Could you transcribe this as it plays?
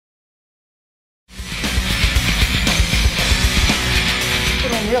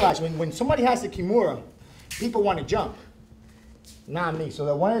realize when somebody has the Kimura, people want to jump. Not me.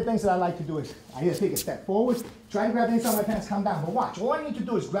 So one of the things that I like to do is I either take a step forward, try to grab the inside of my pants, come down. But watch, all I need to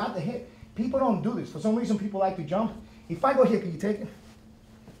do is grab the hip. People don't do this. For some reason, people like to jump. If I go here, can you take it?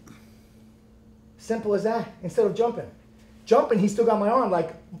 Simple as that, instead of jumping. Jumping, he still got my arm,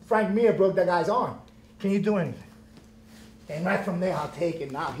 like Frank Mir broke that guy's arm. Can you do anything? And right from there, I'll take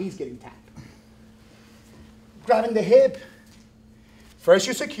it. Now he's getting tapped. Grabbing the hip. First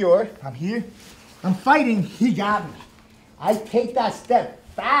you secure, I'm here. I'm fighting, he got me. I take that step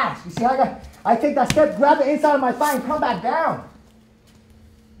fast. You see how I take that step, grab the inside of my thigh and come back down.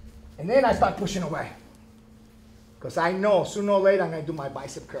 And then I start pushing away. Because I know sooner or later I'm going to do my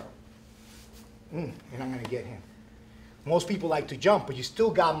bicep curl. And I'm going to get him. Most people like to jump, but you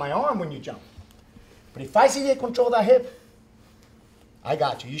still got my arm when you jump. But if I see you control that hip, I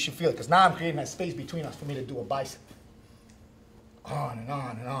got you. You should feel it. Because now I'm creating that space between us for me to do a bicep. On and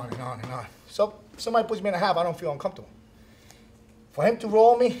on and on and on and on. So if somebody puts me in a half, I don't feel uncomfortable. For him to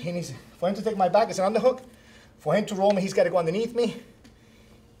roll me, for him to take my back, it's an underhook. For him to roll me, he's got to go underneath me.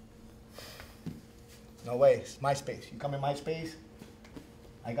 No way, it's my space. You come in my space,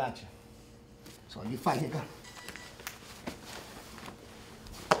 I got you. So you fight, here, go.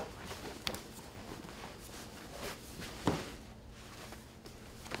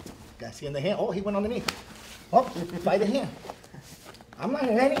 Guys, see in the hand? Oh, he went underneath. Oh, fight the hand. I'm not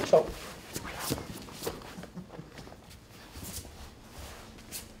in any trouble.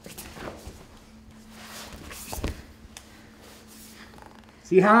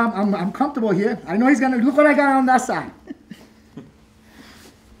 See how I'm comfortable here? I know he's gonna, look what I got on that side.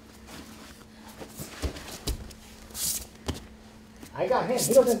 I got him,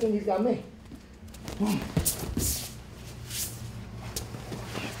 he doesn't think he's got me. And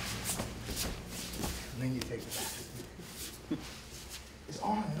then you take it back. It's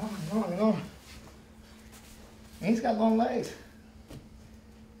on and on and on and on. And he's got long legs.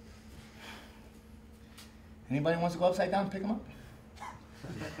 Anybody wants to go upside down and pick him up?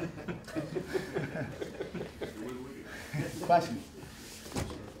 Question.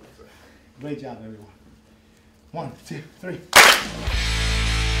 Great job, everyone. 1, 2, 3.